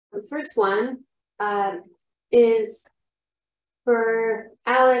The first one is for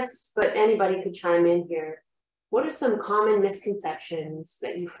Alex, but anybody could chime in here. What are some common misconceptions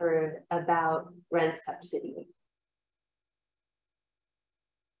that you've heard about rent subsidy?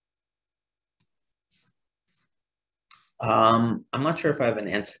 I'm not sure if I have an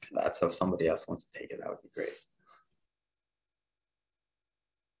answer to that. So if somebody else wants to take it, that would be great.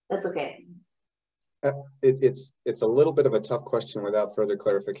 That's okay. It's a little bit of a tough question without further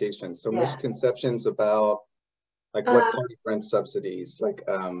clarification. So misconceptions about like what part of rent subsidies, like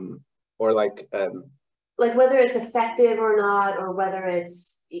whether it's effective or not, or whether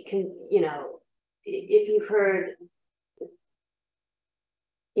it's, you can, you know, if you've heard,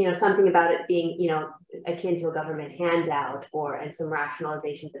 you know, something about it being, you know, akin to a government handout, and some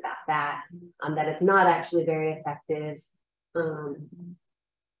rationalizations about that, that it's not actually very effective.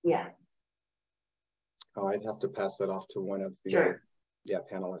 Yeah. Oh, I'd have to pass that off to one of the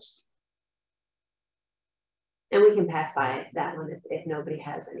panelists. And we can pass by that one if nobody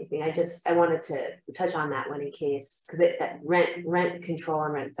has anything. I wanted to touch on that one in case, because that rent control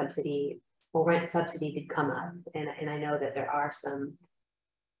and rent subsidy did come up, and I know that there are some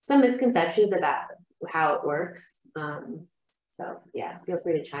misconceptions about how it works. So yeah, feel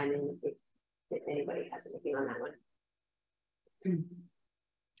free to chime in if anybody has anything on that one.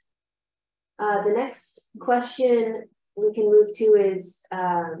 The next question we can move to is,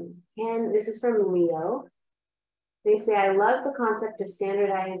 this is from Leo. They say, I love the concept of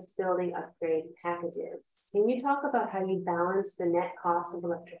standardized building upgrade packages. Can you talk about how you balance the net cost of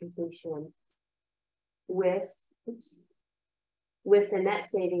electrification with the net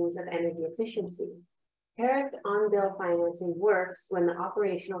savings of energy efficiency? Tariffed on-bill financing works when the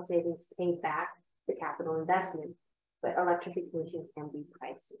operational savings pay back the capital investment, but electrification can be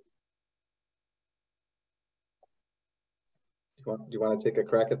pricey. Do you want to take a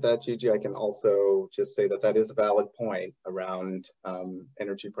crack at that, Gigi? I can also just say that is a valid point around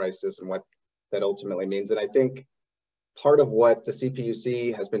energy prices and what that ultimately means. And I think part of what the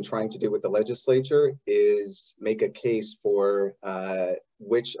CPUC has been trying to do with the legislature is make a case for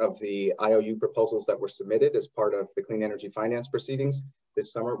which of the IOU proposals that were submitted as part of the clean energy finance proceedings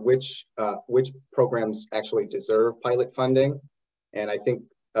this summer, which programs actually deserve pilot funding. And I think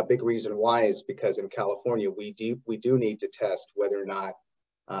a big reason why is because in California, we do need to test whether or not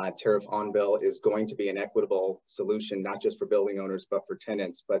tariff on bill is going to be an equitable solution, not just for building owners, but for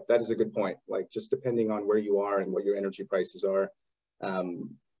tenants. But that is a good point. Like, just depending on where you are and what your energy prices are,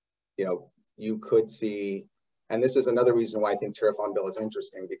 you know, you could see, and this is another reason why I think tariff on bill is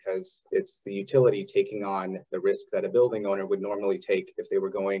interesting, because it's the utility taking on the risk that a building owner would normally take if they were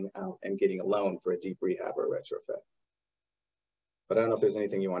going out and getting a loan for a deep rehab or a retrofit. But I don't know if there's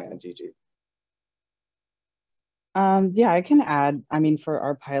anything you want to add, Gigi. Yeah, I can add. I mean, for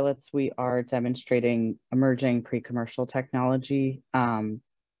our pilots, we are demonstrating emerging pre-commercial technology, and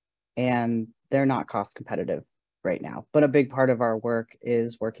they're not cost competitive right now. But a big part of our work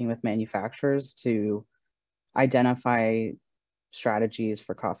is working with manufacturers to identify strategies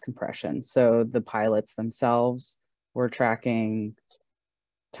for cost compression. So the pilots themselves, we're tracking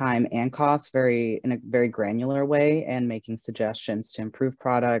time and cost in a very granular way and making suggestions to improve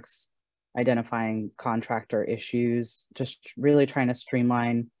products, identifying contractor issues, just really trying to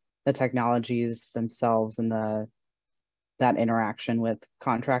streamline the technologies themselves and that interaction with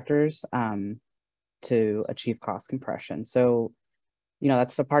contractors to achieve cost compression. So, you know,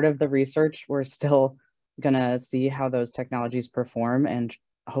 that's a part of the research. We're still gonna see how those technologies perform and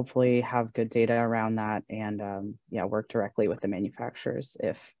hopefully have good data around that, and work directly with the manufacturers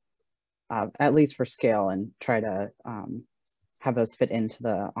if at least for scale, and try to have those fit into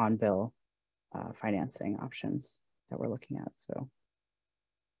the on-bill financing options that we're looking at. So,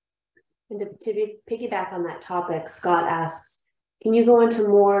 and to piggyback on that topic, Scott asks, can you go into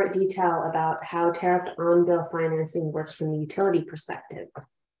more detail about how tariffed on-bill financing works from the utility perspective?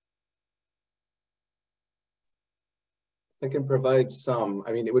 I can provide some.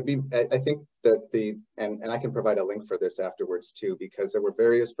 I mean, it would be, I think that and I can provide a link for this afterwards too, because there were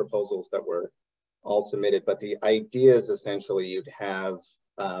various proposals that were all submitted, but the idea is essentially you'd have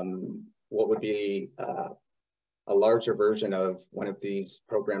what would be a larger version of one of these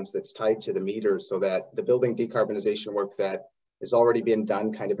programs that's tied to the meter, so that the building decarbonization work that is already being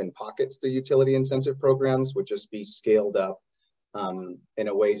done kind of in pockets, the utility incentive programs would just be scaled up in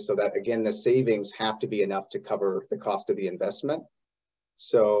a way so that, again, the savings have to be enough to cover the cost of the investment.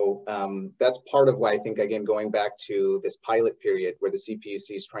 So that's part of why I think, again, going back to this pilot period where the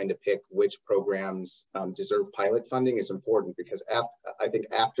CPUC is trying to pick which programs deserve pilot funding is important, because I think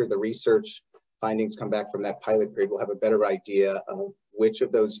after the research findings come back from that pilot period, we'll have a better idea of which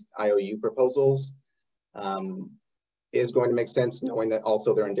of those IOU proposals is going to make sense, knowing that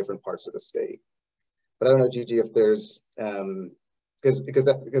also they're in different parts of the state. But I don't know, Gigi, if there's, because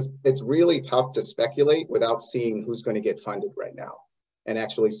it's really tough to speculate without seeing who's going to get funded right now and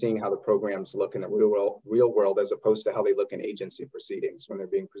actually seeing how the programs look in the real world as opposed to how they look in agency proceedings when they're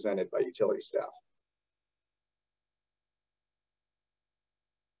being presented by utility staff.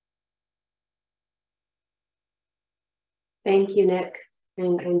 Thank you, Nick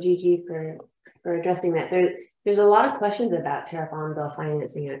and Gigi for addressing that. There's a lot of questions about tariff on bill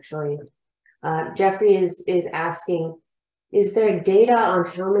financing, actually. Jeffrey is asking, is there data on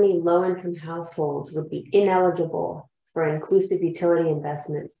how many low-income households would be ineligible for inclusive utility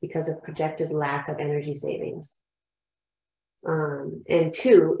investments because of projected lack of energy savings? And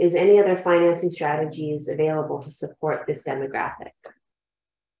two, is any other financing strategies available to support this demographic?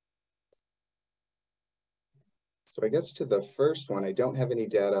 So I guess to the first one, I don't have any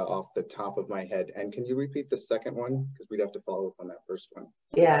data off the top of my head. And can you repeat the second one? Because we'd have to follow up on that first one.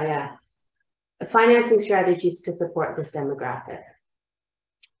 Yeah. Financing strategies to support this demographic.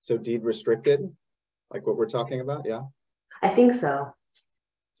 So deed restricted, like what we're talking about, yeah? I think so.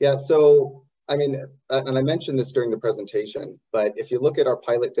 Yeah, so, I mean, and I mentioned this during the presentation, but if you look at our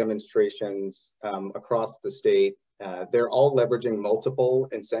pilot demonstrations across the state, they're all leveraging multiple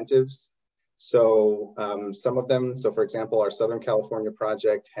incentives. So some of them, so for example, our Southern California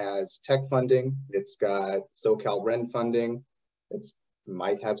project has tech funding. It's got SoCal REN funding. It's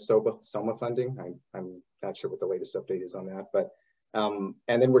might have SOMA funding. I'm not sure what the latest update is on that, but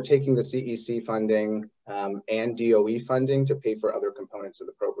and then we're taking the CEC funding and DOE funding to pay for other components of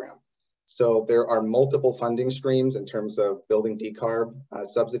the program. So there are multiple funding streams in terms of building decarb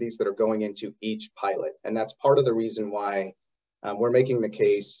subsidies that are going into each pilot. And that's part of the reason why we're making the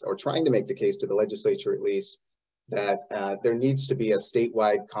case, or trying to make the case to the legislature at least, that there needs to be a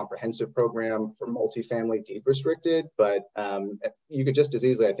statewide comprehensive program for multifamily deed restricted, but you could just as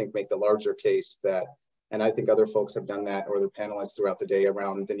easily, I think, make the larger case that, and I think other folks have done that, or other panelists throughout the day,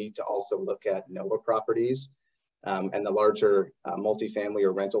 around the need to also look at NOAA properties and the larger multifamily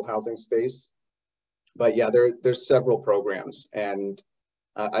or rental housing space. But yeah, there's several programs, and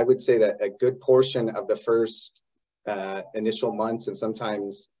I would say that a good portion of the first initial months, and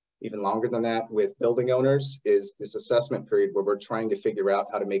sometimes even longer than that, with building owners is this assessment period where we're trying to figure out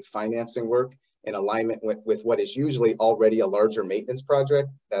how to make financing work in alignment with what is usually already a larger maintenance project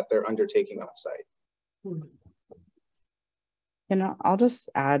that they're undertaking on site. And I'll just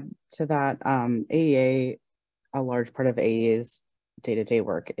add to that, AEA, a large part of AEA's day-to-day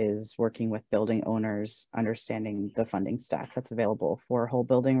work is working with building owners, understanding the funding stack that's available for whole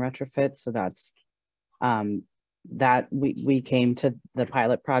building retrofits. So that's that we came to the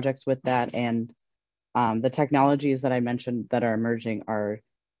pilot projects with that, and the technologies that I mentioned that are emerging are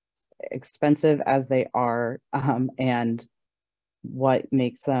expensive as they are, and what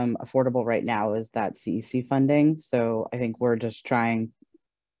makes them affordable right now is that CEC funding. So I think we're trying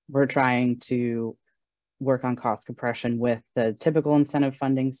to work on cost compression with the typical incentive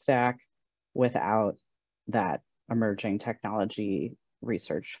funding stack without that emerging technology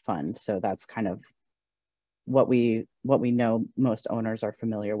research fund. So that's kind of what we know most owners are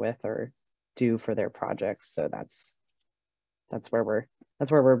familiar with or do for their projects. So that's where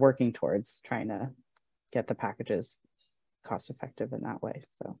we're working towards, trying to get the packages cost effective in that way.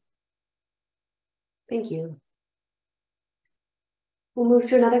 So thank you. We'll move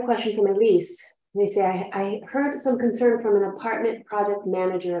to another question from Elise. They say, I heard some concern from an apartment project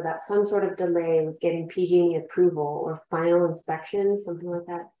manager about some sort of delay with getting PG&E approval or final inspection, something like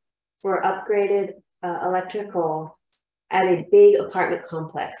that, for upgraded electrical at a big apartment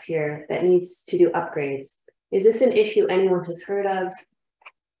complex here that needs to do upgrades. Is this an issue anyone has heard of?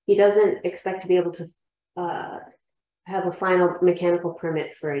 He doesn't expect to be able to have a final mechanical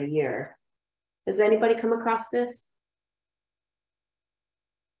permit for a year. Has anybody come across this?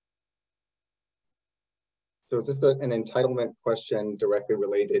 So is this an entitlement question directly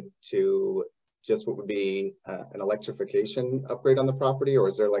related to just what would be an electrification upgrade on the property, or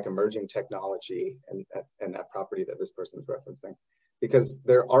is there like emerging technology in that property that this person's referencing? Because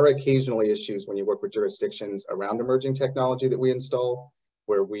there are occasionally issues when you work with jurisdictions around emerging technology that we install,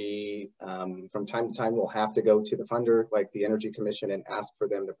 where we, from time to time, will have to go to the funder, like the Energy Commission, and ask for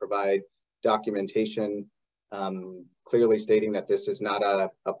them to provide documentation clearly stating that this is not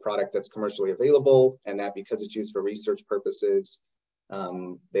a product that's commercially available, and that because it's used for research purposes,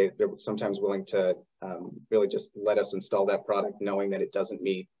 they're sometimes willing to really just let us install that product, knowing that it doesn't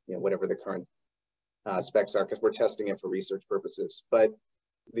meet, you know, whatever the current specs are, because we're testing it for research purposes. But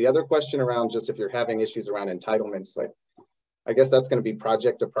the other question around just if you're having issues around entitlements, like I guess that's going to be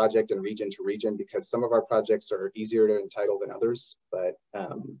project to project and region to region, because some of our projects are easier to entitle than others. But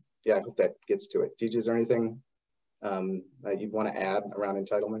yeah, I hope that gets to it. Gigi, is there anything that you'd want to add around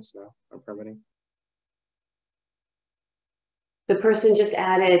entitlements now or permitting? The person just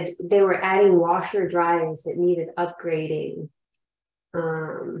added, they were adding washer dryers that needed upgrading.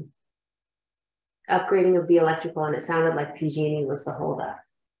 Upgrading of the electrical, and it sounded like PG&E was the holdup.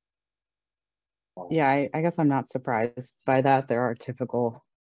 Yeah, I guess I'm not surprised by that. There are typical,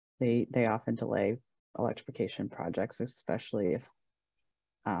 they often delay electrification projects, especially if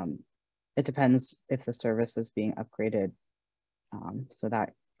it depends if the service is being upgraded. So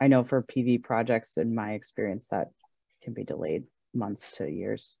that I know for PV projects, in my experience, that can be delayed months to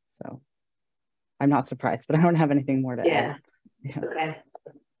years. So I'm not surprised, but I don't have anything more to add. Yeah. Okay.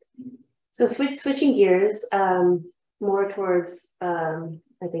 So switching gears, more towards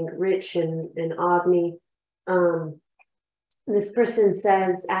I think Rich and Avni. This person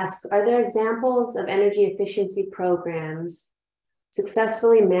asks, are there examples of energy efficiency programs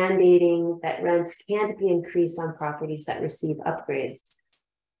successfully mandating that rents can't be increased on properties that receive upgrades?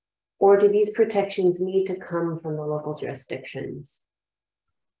 Or do these protections need to come from the local jurisdictions?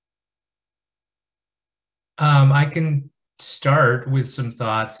 I can start with some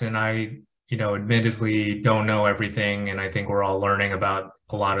thoughts, and I, admittedly don't know everything, and I think we're all learning about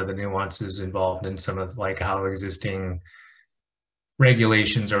a lot of the nuances involved in some of like how existing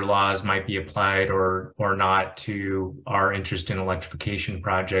regulations or laws might be applied or not to our interest in electrification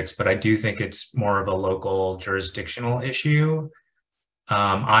projects. But I do think it's more of a local jurisdictional issue.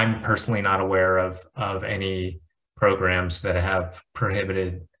 I'm personally not aware of any programs that have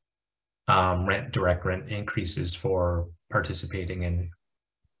prohibited direct rent increases for participating in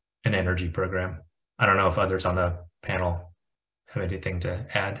an energy program. I don't know if others on the panel have anything to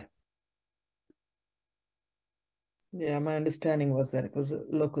add. Yeah, my understanding was that it was a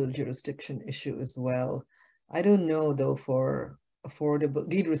local jurisdiction issue as well. I don't know though, for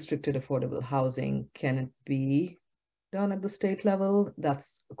deed restricted affordable housing, can it be done at the state level?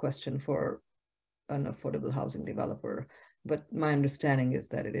 That's a question for an affordable housing developer. But my understanding is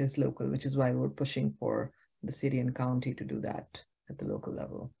that it is local, which is why we're pushing for the city and county to do that at the local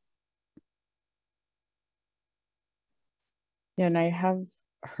level. Yeah, and I have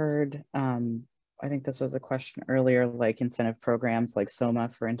heard, I think this was a question earlier, like incentive programs like SOMA,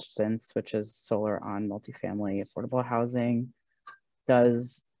 for instance, which is solar on multifamily affordable housing,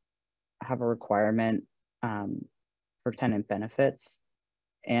 does have a requirement for tenant benefits.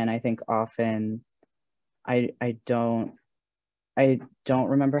 And I think often, I don't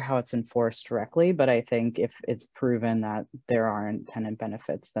remember how it's enforced directly, but I think if it's proven that there aren't tenant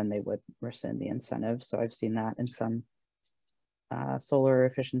benefits, then they would rescind the incentive. So I've seen that in some solar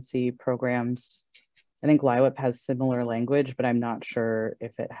efficiency programs. I think LIWIP has similar language, but I'm not sure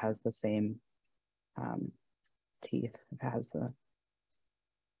if it has the same teeth. If it has the,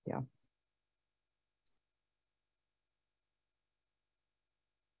 yeah.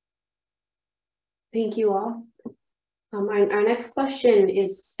 Thank you all. Our next question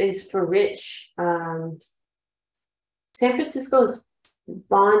is for Rich. San Francisco's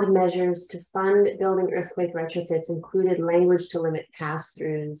bond measures to fund building earthquake retrofits included language to limit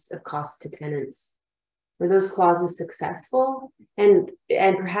pass-throughs of costs to tenants. Were those clauses successful? And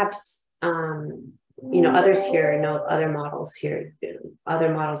perhaps others here know other models here,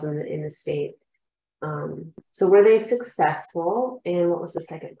 other models in the state. So were they successful? And what was the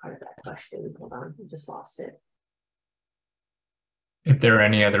second part of that question? Hold on, I just lost it. If there are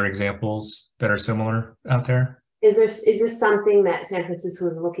any other examples that are similar out there. Is this something that San Francisco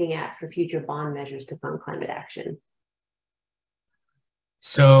is looking at for future bond measures to fund climate action?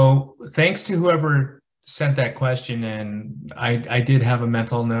 So thanks to whoever sent that question in, I did have a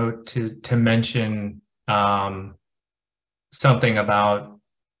mental note to mention something about,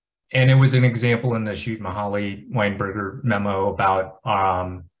 and it was an example in the Shoot-Mahaly-Weinberger memo about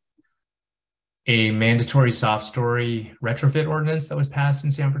a mandatory soft story retrofit ordinance that was passed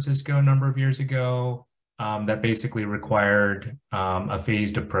in San Francisco a number of years ago that basically required a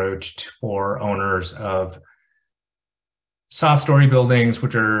phased approach for owners of soft story buildings,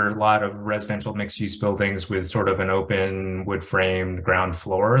 which are a lot of residential mixed use buildings with sort of an open wood framed ground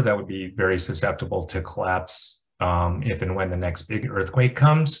floor that would be very susceptible to collapse if and when the next big earthquake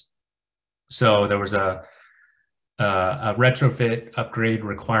comes. So there was a retrofit upgrade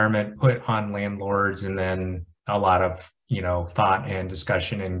requirement put on landlords, and then a lot of thought and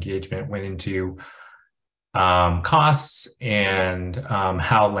discussion and engagement went into costs and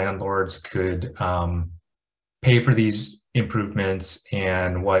how landlords could pay for these improvements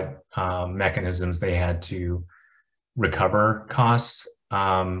and what mechanisms they had to recover costs.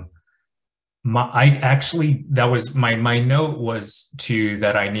 That was my note was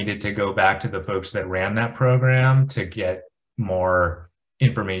that I needed to go back to the folks that ran that program to get more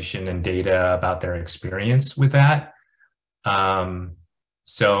information and data about their experience with that.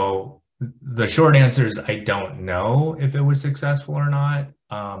 So the short answer is I don't know if it was successful or not,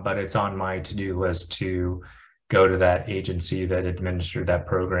 but it's on my to-do list to go to that agency that administered that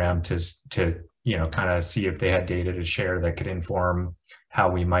program to kind of see if they had data to share that could inform how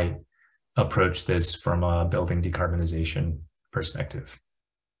we might approach this from a building decarbonization perspective.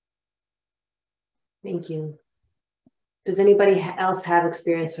 Thank you. Does anybody else have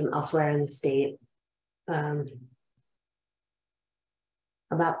experience from elsewhere in the state about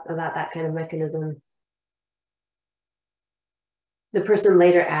that kind of mechanism? The person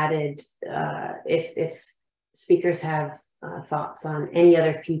later added, if speakers have thoughts on any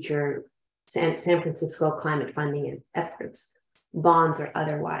other future San Francisco climate funding efforts, bonds or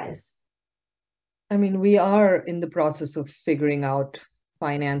otherwise. I mean, we are in the process of figuring out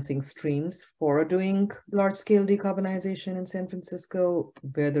financing streams for doing large-scale decarbonization in San Francisco,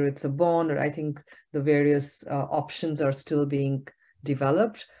 whether it's a bond or I think the various options are still being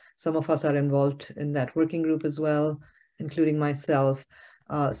developed. Some of us are involved in that working group as well, including myself.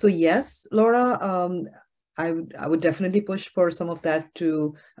 So yes, Laura, I would definitely push for some of that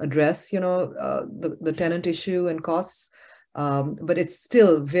to address, the tenant issue and costs. But it's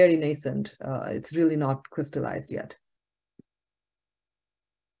still very nascent. It's really not crystallized yet.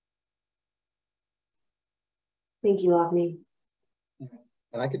 Thank you, Avni.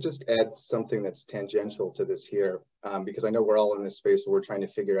 And I could just add something that's tangential to this here, because I know we're all in this space where we're trying to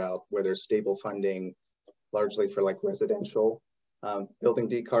figure out where there's stable funding, largely for like residential building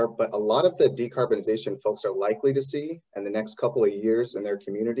decarb, but a lot of the decarbonization folks are likely to see in the next couple of years in their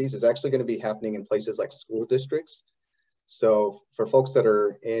communities is actually going to be happening in places like school districts. So for folks that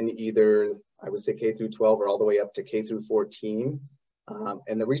are in either, I would say K through 12 or all the way up to K through 14,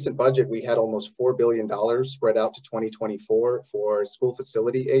 in the recent budget, we had almost $4 billion spread out to 2024 for school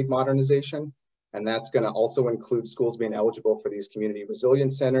facility aid modernization. And that's going to also include schools being eligible for these community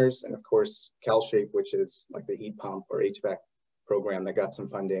resilience centers. And of course, CalShape, which is like the heat pump or HVAC program that got some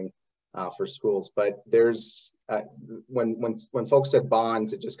funding for schools. But there's, when folks said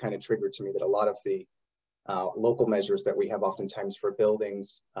bonds, it just kind of triggered to me that a lot of the local measures that we have oftentimes for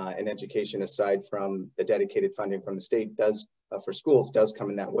buildings and education, aside from the dedicated funding from the state, does for schools does come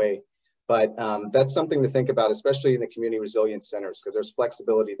in that way. But that's something to think about, especially in the community resilience centers, because there's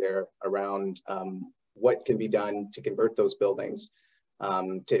flexibility there around what can be done to convert those buildings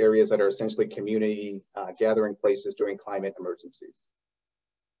to areas that are essentially community gathering places during climate emergencies.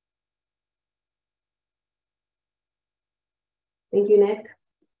 Thank you, Nick.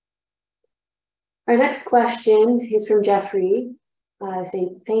 Our next question is from Jeffrey,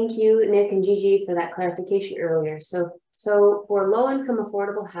 saying, thank you, Nick and Gigi, for that clarification earlier. So for low-income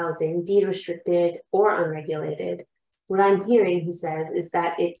affordable housing, deed restricted or unregulated, what I'm hearing, he says, is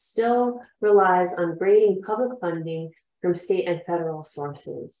that it still relies on braiding public funding from state and federal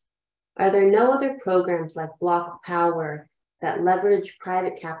sources. Are there no other programs like Block Power that leverage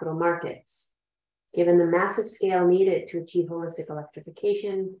private capital markets? Given the massive scale needed to achieve holistic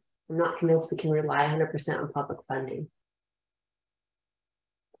electrification, I'm not convinced we can rely 100% on public funding.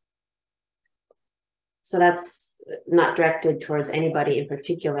 So that's not directed towards anybody in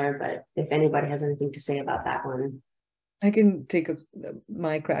particular, but if anybody has anything to say about that one. I can take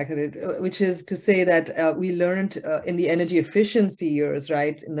my crack at it, which is to say that we learned in the energy efficiency years,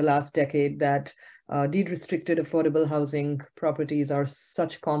 right, in the last decade, that deed-restricted affordable housing properties are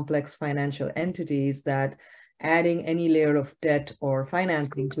such complex financial entities that adding any layer of debt or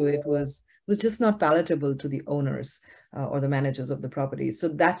financing to it was just not palatable to the owners or the managers of the properties. So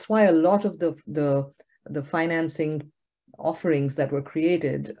that's why a lot of the financing offerings that were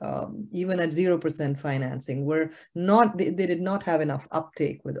created, even at 0% financing, were not, they did not have enough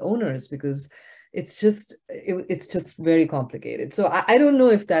uptake with owners because it's just very complicated. So I don't know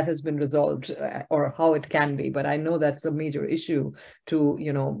if that has been resolved or how it can be, but I know that's a major issue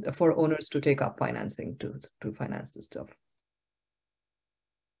to, for owners to take up financing to finance this stuff.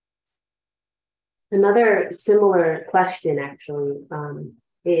 Another similar question actually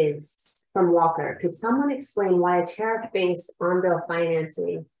is from Walker. Could someone explain why a tariff-based on-bill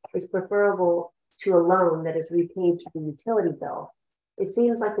financing is preferable to a loan that is repaid to the utility bill? It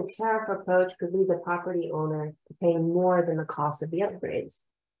seems like the tariff approach could leave the property owner paying more than the cost of the upgrades.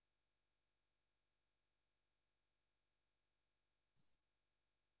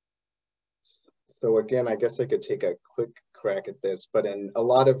 So again, I guess I could take a quick crack at this, but in a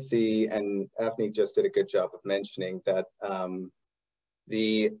lot of and Avni just did a good job of mentioning that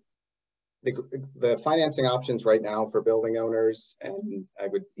the financing options right now for building owners, and I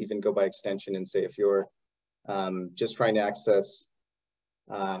would even go by extension and say if you're just trying to access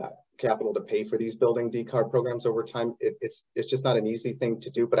capital to pay for these building decarb programs over time, it's just not an easy thing to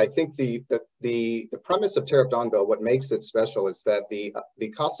do. But I think the premise of tariff on-bill, what makes it special is that the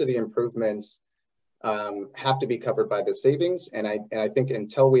cost of the improvements have to be covered by the savings, and I think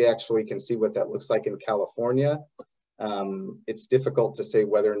until we actually can see what that looks like in California, it's difficult to say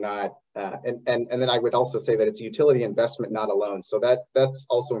whether or not, and then I would also say that it's a utility investment, not a loan. So that's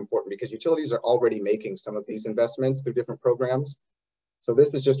also important because utilities are already making some of these investments through different programs. So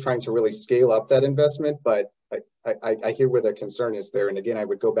this is just trying to really scale up that investment, but I hear where the concern is there. And again, I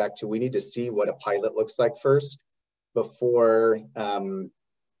would go back to, we need to see what a pilot looks like first before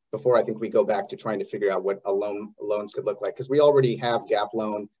I think we go back to trying to figure out what loans could look like. Because we already have gap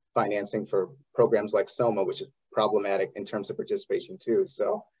loan financing for programs like SOMA, which is problematic in terms of participation too.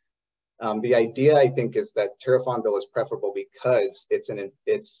 So the idea, I think, is that tariff on bill is preferable because it's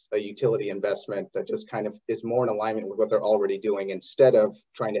a utility investment that just kind of is more in alignment with what they're already doing, instead of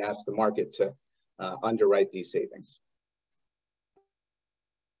trying to ask the market to underwrite these savings.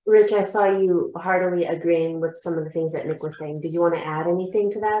 Rich, I saw you heartily agreeing with some of the things that Nick was saying. Did you want to add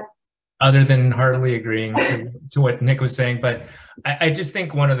anything to that? Other than heartily agreeing to what Nick was saying, but I just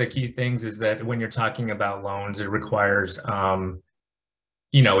think one of the key things is that when you're talking about loans, it requires,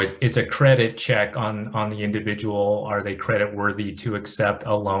 it's a credit check on the individual. Are they credit worthy to accept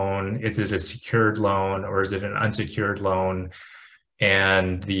a loan? Is it a secured loan or is it an unsecured loan?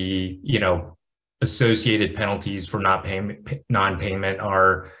 And the, associated penalties for non-payment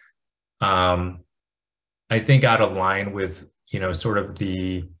are, I think, out of line with, sort of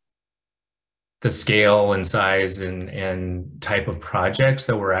the scale and size and type of projects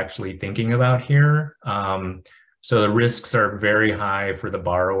that we're actually thinking about here. So the risks are very high for the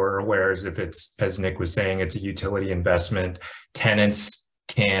borrower, whereas if it's, as Nick was saying, it's a utility investment, tenants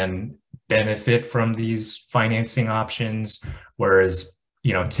can benefit from these financing options, whereas,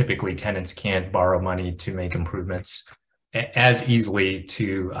 typically tenants can't borrow money to make improvements as easily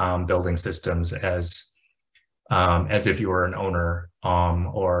to building systems as if you were an owner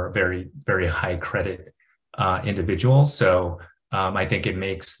or very, very high credit individual. So I think it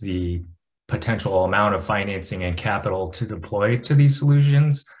makes the potential amount of financing and capital to deploy to these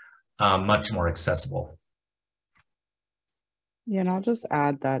solutions much more accessible. Yeah, and I'll just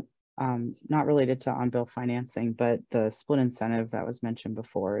add that not related to on-bill financing, but the split incentive that was mentioned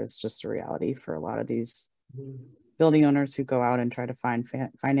before is just a reality for a lot of these building owners who go out and try to find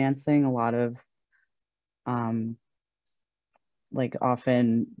financing. A lot of like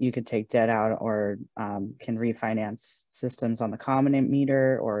often you could take debt out or can refinance systems on the common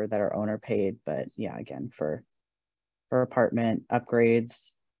meter or that are owner paid. But yeah, again, for apartment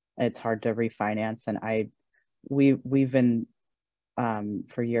upgrades, it's hard to refinance. And we've been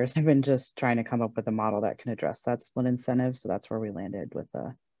for years, I've been just trying to come up with a model that can address that split incentive. So that's where we landed with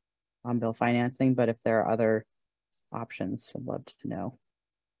the on-bill financing. But if there are other options, I'd love to know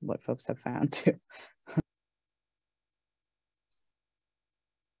what folks have found too.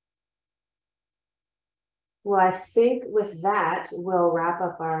 Well, I think with that, we'll wrap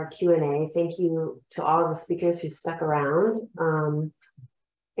up our Q&A. Thank you to all of the speakers who stuck around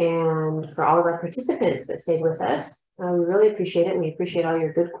and for all of our participants that stayed with us. We really appreciate it. We appreciate all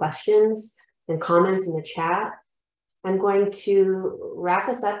your good questions and comments in the chat. I'm going to wrap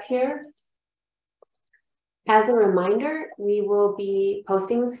us up here. As a reminder, we will be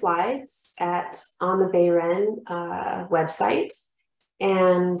posting the slides on the BayREN website.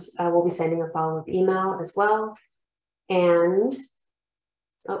 And we'll be sending a follow-up email as well. And,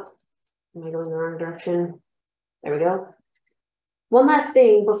 oh, am I going the wrong direction? There we go. One last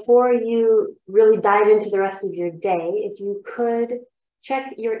thing, before you really dive into the rest of your day, if you could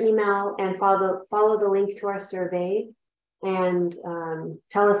check your email and follow the link to our survey and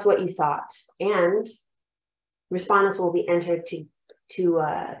tell us what you thought. And respondents will be entered into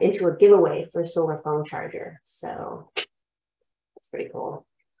a giveaway for a solar phone charger. So pretty cool.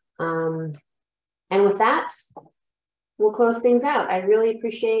 And with that, we'll close things out. I really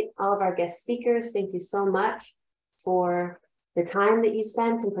appreciate all of our guest speakers. Thank you so much for the time that you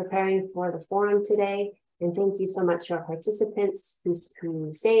spent in preparing for the forum today. And thank you so much to our participants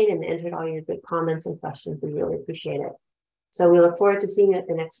who stayed and entered all your good comments and questions. We really appreciate it. So we look forward to seeing you at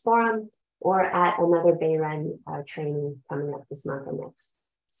the next forum or at another BayREN training coming up this month and next.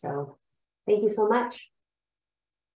 So thank you so much.